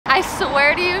I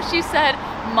swear to you, she said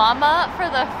mama for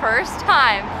the first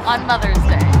time on Mother's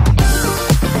Day.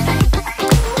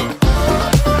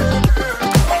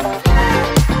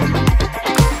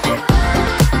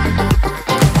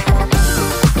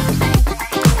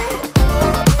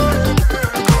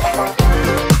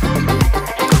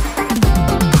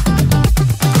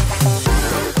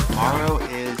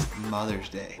 Mother's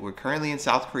Day. We're currently in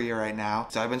South Korea right now,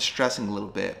 so I've been stressing a little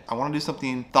bit. I want to do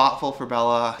something thoughtful for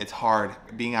Bella. It's hard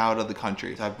being out of the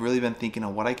country, so I've really been thinking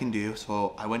of what I can do.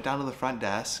 So I went down to the front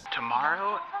desk.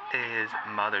 Tomorrow is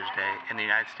Mother's Day. In the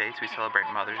United States, we celebrate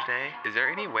Mother's Day. Is there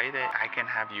any way that I can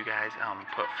have you guys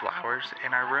put flowers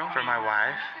in our room for my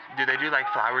wife? Do they do like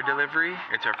flower delivery?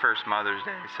 It's her first Mother's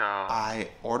Day, so I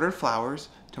ordered flowers.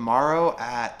 Tomorrow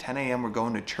at 10 a.m. we're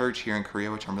going to church here in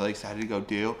Korea, which I'm really excited to go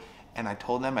do. And I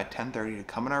told them at 10:30 to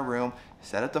come in our room,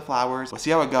 set up the flowers. We'll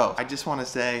see how it goes. I just want to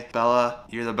say, Bella,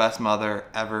 you're the best mother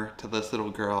ever to this little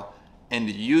girl. And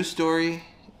you, Story,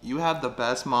 you have the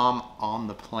best mom on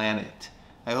the planet.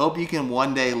 I hope you can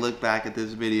one day look back at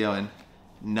this video and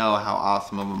know how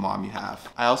awesome of a mom you have.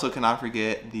 I also cannot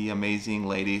forget the amazing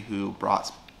lady who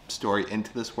brought Story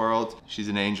into this world. She's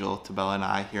an angel to Bella and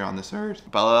I here on this earth.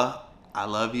 Bella, I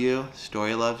love you.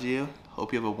 Story loves you.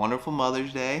 Hope you have a wonderful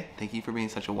Mother's Day. Thank you for being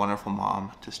such a wonderful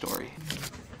mom to Story.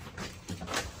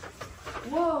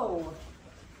 Whoa.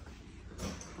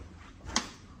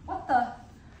 What the?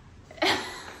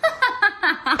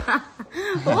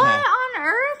 What on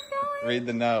earth, Kelly? Read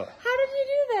the note. How did you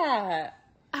do that?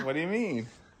 What do you mean?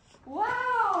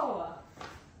 Wow.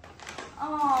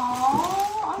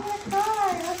 Oh, I'm gonna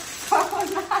cry. That's so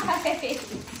nice.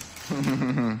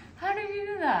 How did you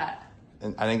do that?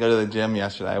 I didn't go to the gym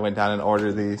yesterday. I went down and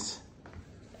ordered these.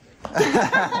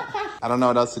 I don't know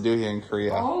what else to do here in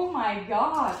Korea. Oh my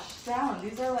gosh, Sal,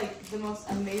 these are like the most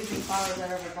amazing flowers I've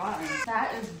ever gotten.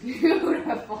 That is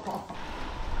beautiful.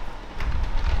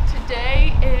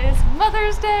 Today is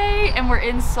Mother's Day and we're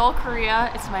in Seoul, Korea.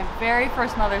 It's my very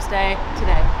first Mother's Day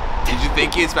today. Did you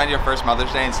think you'd spend your first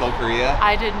Mother's Day in Seoul, Korea?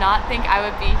 I did not think I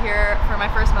would be here for my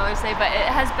first Mother's Day, but it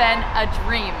has been a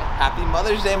dream. Happy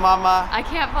Mother's Day, Mama. I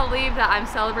can't believe that I'm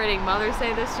celebrating Mother's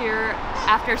Day this year.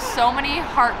 After so many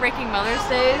heartbreaking Mother's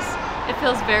Days, it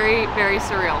feels very, very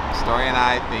surreal. Story and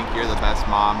I think you're the best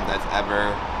mom that's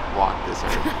ever walked this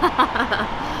earth.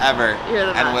 Ever. You're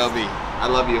the best. And will be. I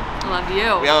love you. I love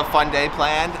you. We have a fun day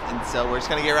planned, and so we're just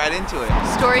gonna get right into it.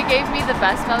 Story gave me the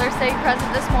best Mother's Day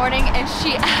present this morning, and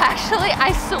she actually,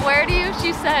 I swear to you,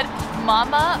 she said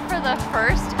mama for the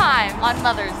first time on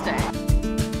Mother's Day.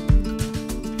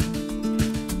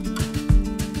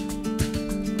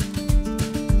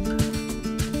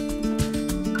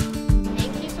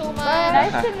 Thank you so much. Bye.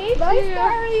 Nice to meet you. Bye,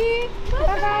 Story.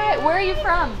 Bye-bye. Where are you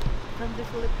from? From the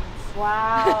Philippines.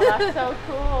 Wow, that's so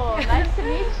cool. Nice to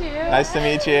meet you. Nice to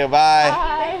meet you. Bye.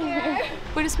 Bye.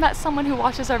 We just met someone who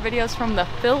watches our videos from the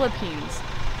Philippines.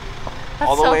 That's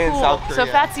all the so way cool. in South Korea. So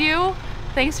if that's you,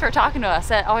 thanks for talking to us.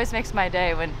 That always makes my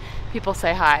day when people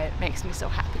say hi. It makes me so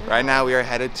happy. Right now we are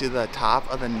headed to the top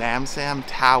of the Namsam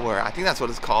Tower. I think that's what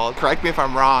it's called. Correct me if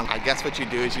I'm wrong. I guess what you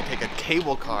do is you take a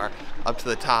cable car up to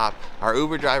the top. Our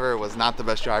Uber driver was not the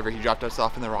best driver. He dropped us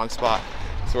off in the wrong spot.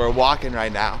 So we're walking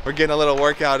right now. We're getting a little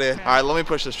workout in. All right, let me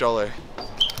push the stroller.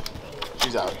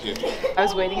 She's out too. I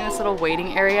was waiting in this little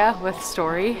waiting area with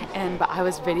Story, but I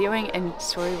was videoing and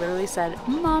Story literally said,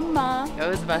 Mama. It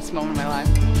was the best moment of my life.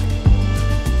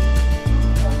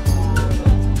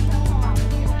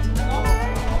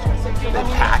 They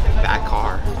packed that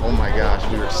car. Oh my gosh,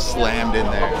 we were slammed in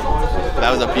there.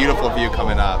 That was a beautiful view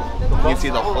coming up. You can see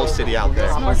the whole city out there.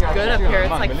 It smells good up here.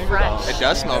 It's like fresh. It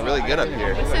does smell really good up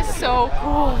here. This is so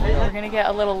cool. We're gonna get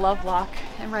a little love lock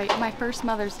and write my first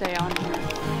Mother's Day on here.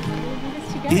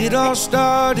 It all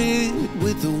started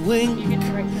with a wink,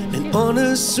 an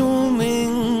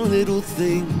unassuming little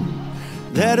thing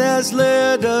that has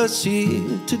led us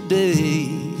here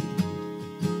today.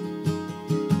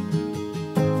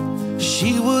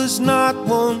 She was not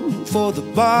one for the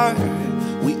bar.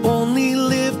 We only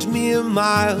lived mere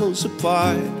miles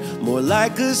apart, more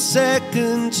like a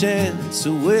second chance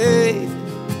away.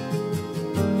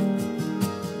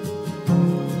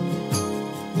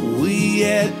 We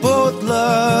had both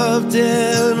loved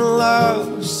and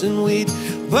lost, and we'd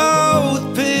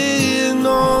both been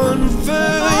on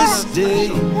first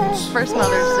dates. First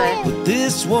Mother's Day. But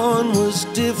this one was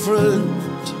different,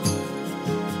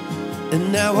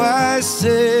 and now I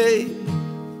say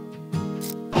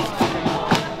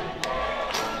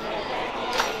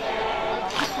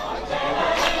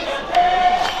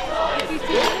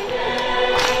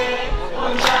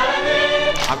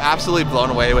I'm absolutely blown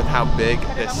away with how big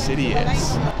this city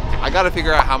is. I gotta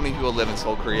figure out how many people live in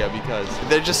Seoul, Korea, because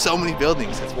there's just so many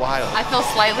buildings. It's wild. I feel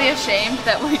slightly ashamed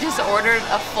that we just ordered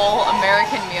a full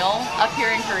American meal up here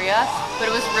in Korea, but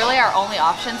it was really our only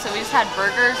option, so we just had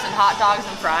burgers and hot dogs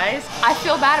and fries. I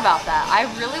feel bad about that. I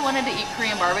really wanted to eat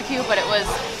Korean barbecue, but it was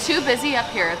too busy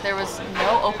up here. There was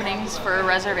no openings for a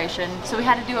reservation, so we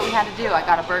had to do what we had to do. I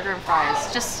got a burger and fries.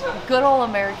 Just good old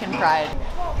American pride.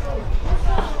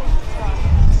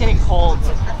 It's getting cold.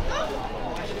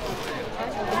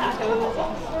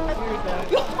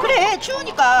 그래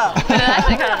추우니까.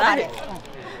 Actually kind of nice.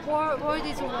 World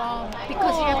is wrong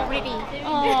because you're pretty.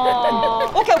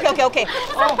 Oh. 오케이.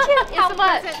 So cute. How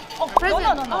much? Present.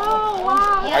 No. Oh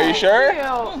wow. Are you sure?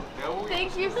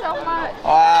 Thank you so much.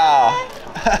 Wow.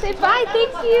 Say bye.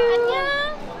 Thank you.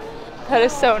 That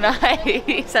is so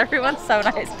nice. Everyone's so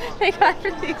nice. They got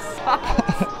for these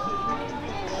socks.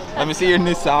 Let me see your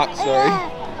new socks, sorry.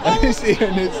 Let me see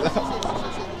your new socks.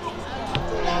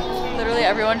 Literally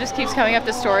everyone just keeps coming up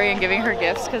to Story and giving her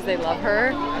gifts because they love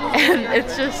her, and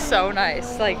it's just so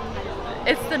nice. Like,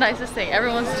 it's the nicest thing.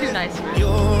 Everyone's too nice for me.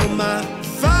 You're my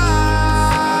fireworks.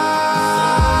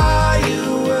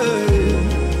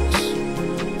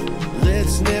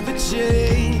 Let's never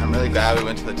change. I'm really glad we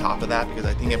went to the top of that because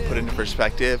I think it put into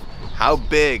perspective how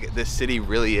big this city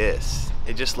really is.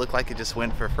 It just looked like it just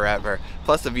went for forever.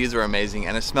 Plus the views were amazing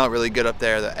and it smelled really good up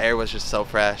there. The air was just so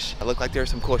fresh. It looked like there were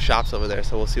some cool shops over there,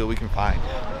 so we'll see what we can find.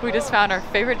 We just found our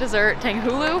favorite dessert,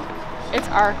 tanghulu. It's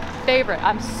our favorite.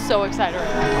 I'm so excited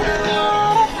right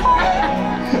now.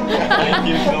 Thank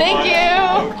you so Thank much. you.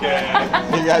 Okay.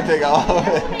 You gotta take all of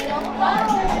it.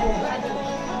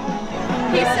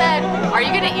 He said, "Are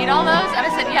you gonna eat all those?" And I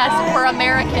said, "Yes, we're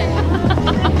American."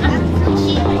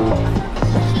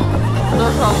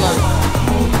 They're so good.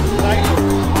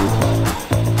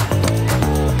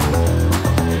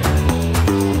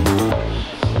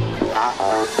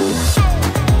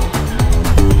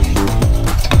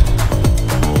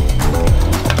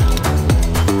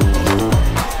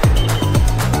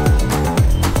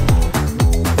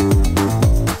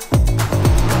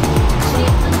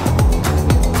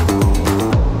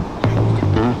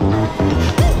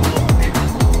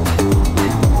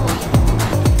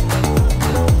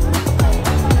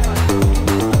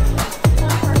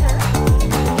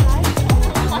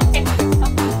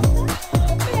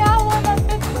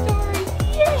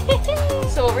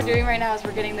 Right now is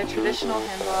we're getting the traditional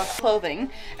hanbok clothing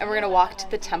and we're gonna walk to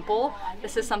the temple.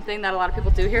 This is something that a lot of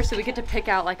people do here, so we get to pick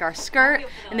out like our skirt,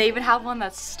 and they even have one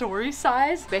that's story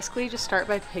size. Basically, you just start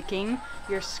by picking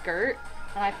your skirt,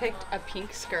 and I picked a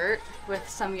pink skirt with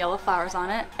some yellow flowers on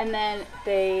it, and then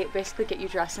they basically get you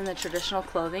dressed in the traditional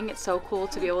clothing. It's so cool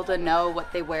to be able to know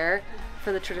what they wear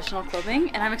for the traditional clothing,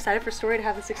 and I'm excited for Story to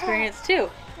have this experience too.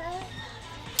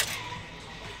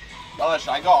 Bella,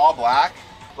 should I go all black?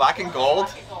 Black and gold?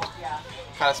 Black and gold, yeah.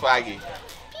 Kind of swaggy.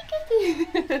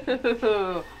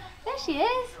 Peekaboo. There she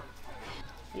is.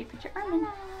 You put your arm in.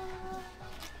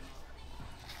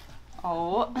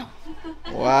 Oh.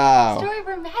 Wow. Story,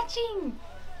 we're matching.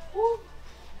 Woo.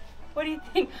 What do you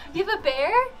think? You have a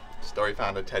bear? Story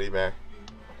found a teddy bear.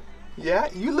 Yeah,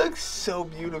 you look so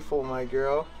beautiful, my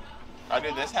girl. I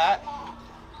do this hat?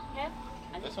 Yeah.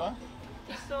 This one?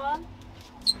 This one?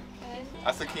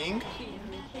 That's the king?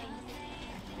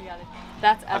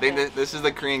 That's epic. I think this is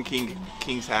the Korean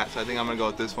king's hat, so I think I'm gonna go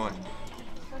with this one.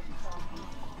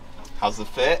 How's the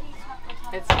fit?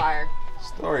 It's fire.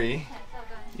 Story,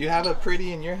 you have a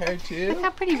pretty in your hair too? Look how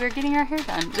pretty we're getting our hair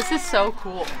done. This is so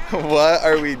cool. What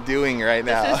are we doing right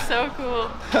now? This is so cool.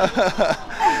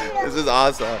 This is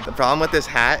awesome. The problem with this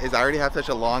hat is I already have such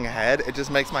a long head. It just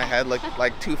makes my head look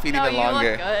like 2 feet even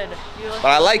longer. You look good. You look But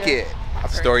I really like good. it.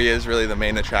 Story is really the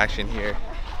main attraction here.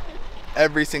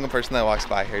 Every single person that walks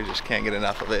by here just can't get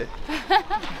enough of it.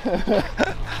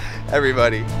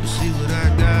 Everybody. You see what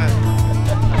I got?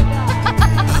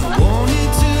 I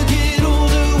wanted to get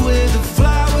older where the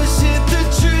flowers hit the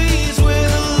trees, where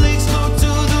the lakes go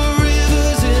to the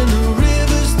rivers and the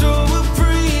rivers throw a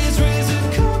breeze, raise a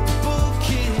couple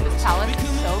kids. This palace is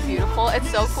so beautiful.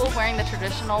 It's so cool wearing the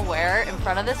traditional wear in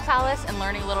front of this palace and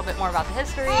learning a little bit more about the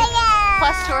history.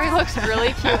 Plus, Tori looks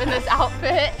really cute in this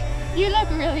outfit. You look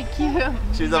really cute.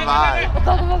 She's a vibe.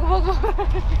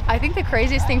 I think the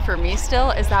craziest thing for me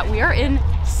still is that we are in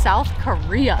South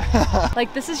Korea.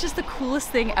 Like, this is just the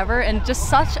coolest thing ever and just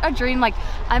such a dream. Like,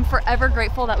 I'm forever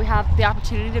grateful that we have the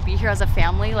opportunity to be here as a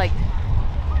family. Like,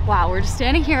 wow, we're just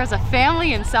standing here as a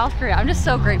family in South Korea. I'm just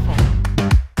so grateful.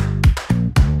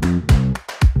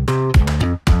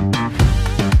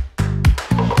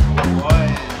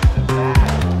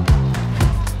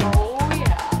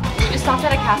 Stopped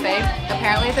at a cafe.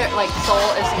 apparently like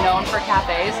Seoul is known for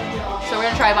cafes. So we're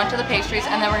gonna try a bunch of the pastries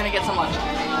and then we're gonna get some lunch.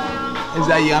 Is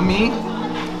that yummy?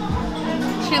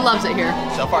 She loves it here.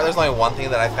 So far, there's only one thing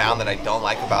that I found that I don't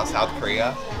like about South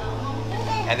Korea,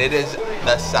 and it is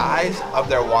the size of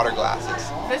their water glasses.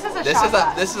 This is a shot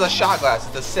glass. This is a shot glass.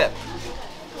 It's a sip.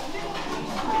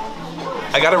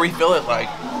 I gotta refill it like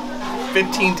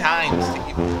 15 times to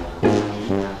keep.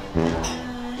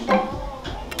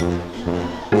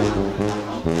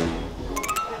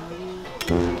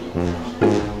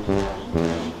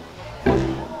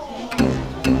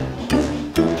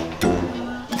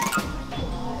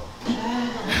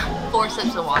 4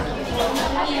 sips of water.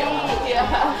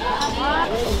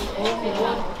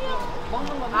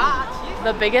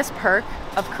 The biggest perk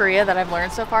of Korea that I've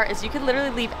learned so far is you can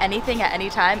literally leave anything at any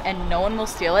time and no one will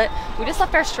steal it. We just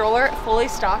left our stroller fully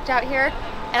stocked out here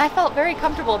and I felt very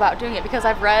comfortable about doing it because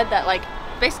I've read that like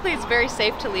basically it's very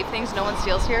safe to leave things no one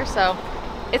steals here, so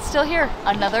it's still here.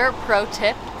 Another pro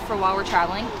tip for while we're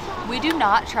traveling, we do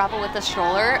not travel with a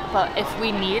stroller, but if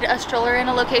we need a stroller in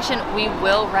a location, we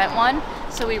will rent one.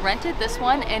 So we rented this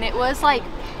one and it was like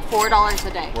 $4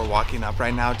 a day. We're walking up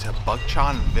right now to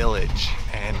Bukchon Village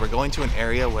and we're going to an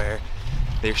area where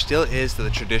there still is the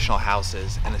traditional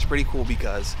houses, and it's pretty cool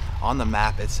because on the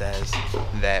map it says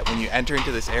that when you enter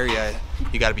into this area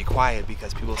you got to be quiet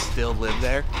because people still live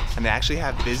there, and they actually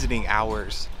have visiting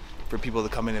hours for people to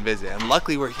come in and visit. And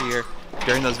luckily we're here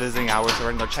during those visiting hours, so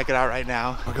we're gonna go check it out right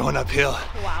now. We're going uphill.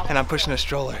 Wow. And I'm pushing a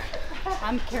stroller.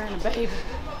 I'm carrying a baby.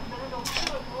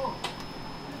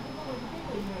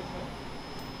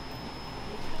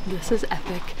 This is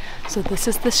epic. So this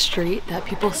is the street that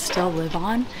people still live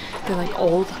on. They're like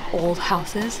old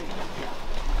houses.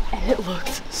 And it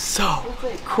looks so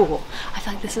cool. I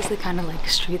feel like this is the kind of like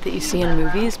street that you see in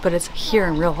movies, but it's here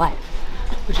in real life,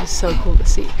 which is so cool to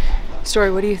see. Story,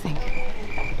 what do you think?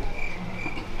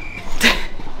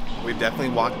 We definitely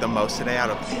walked the most today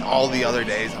out of all the other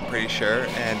days, I'm pretty sure,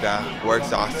 and we're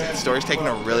exhausted. Story's taking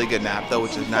a really good nap though,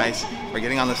 which is nice. We're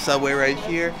getting on the subway right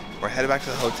here. We're headed back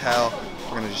to the hotel.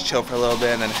 We're gonna just chill for a little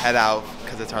bit and then head out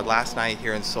because it's our last night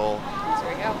here in Seoul. There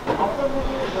we go.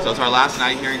 So it's our last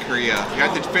night here in Korea. We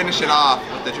got to finish it off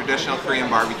with the traditional Korean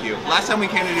barbecue. Last time we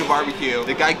came to do barbecue,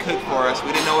 the guy cooked for us.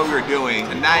 We didn't know what we were doing.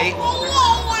 Tonight,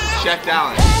 Chef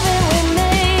DALLIN.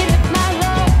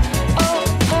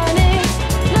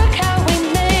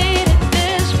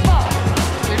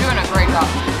 You're doing a great job.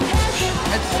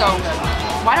 It's so good.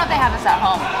 Why don't they have this at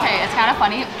home? Okay, it's kind of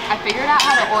funny. I figured out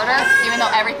how to order even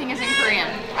though everything is in Korean.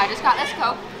 I just got this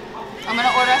Coke. I'm gonna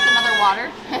order us another water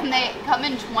and they come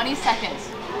in 20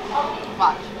 seconds.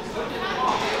 Watch.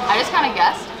 I just kind of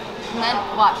guessed and then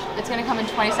watch. It's gonna come in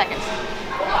 20 seconds.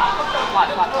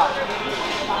 Watch, watch, watch.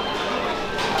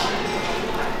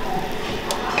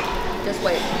 Just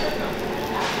wait.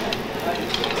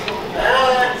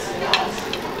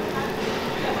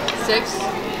 Six,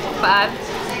 5,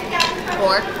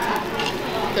 4,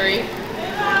 3,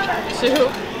 2.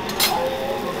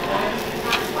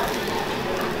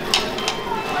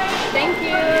 Thank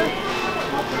you.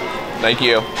 Thank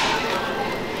you.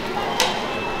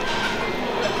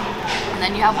 And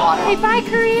then you have water. Hey, bye,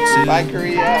 Korea. Bye,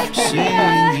 Korea.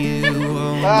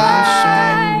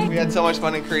 Bye. We had so much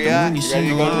fun in Korea. You ready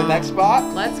to go to the next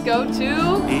spot? Let's go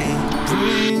to... It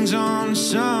brings on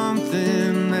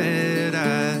something